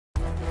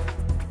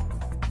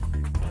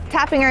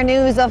Topping our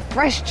news, a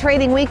fresh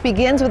trading week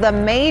begins with a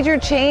major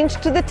change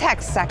to the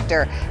tech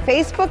sector.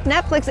 Facebook,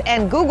 Netflix,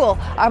 and Google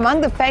are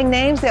among the FANG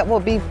names that will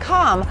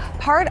become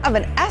part of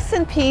an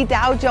S&P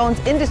Dow Jones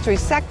industry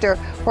sector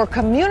for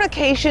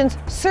communications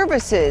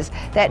services.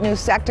 That new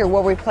sector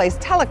will replace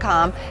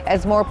telecom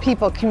as more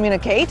people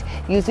communicate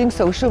using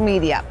social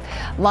media.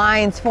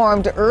 Lines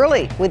formed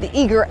early with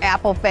eager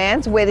Apple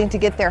fans waiting to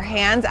get their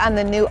hands on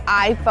the new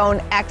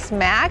iPhone X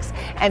Max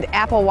and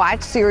Apple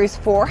Watch Series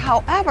 4.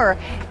 However,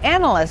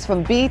 analysts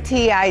from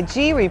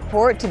BTIG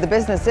report to the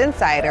Business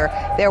Insider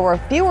there were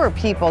fewer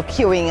people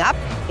queuing up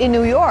in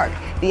New York.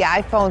 The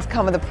iPhones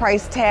come with a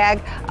price tag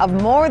of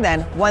more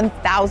than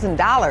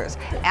 $1,000.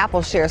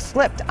 Apple shares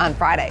slipped on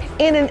Friday.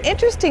 In an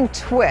interesting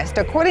twist,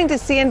 according to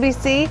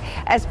CNBC,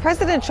 as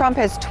President Trump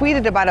has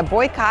tweeted about a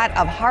boycott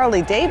of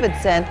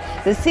Harley-Davidson,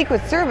 the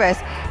Secret Service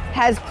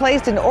has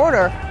placed an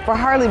order for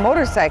Harley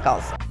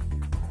motorcycles.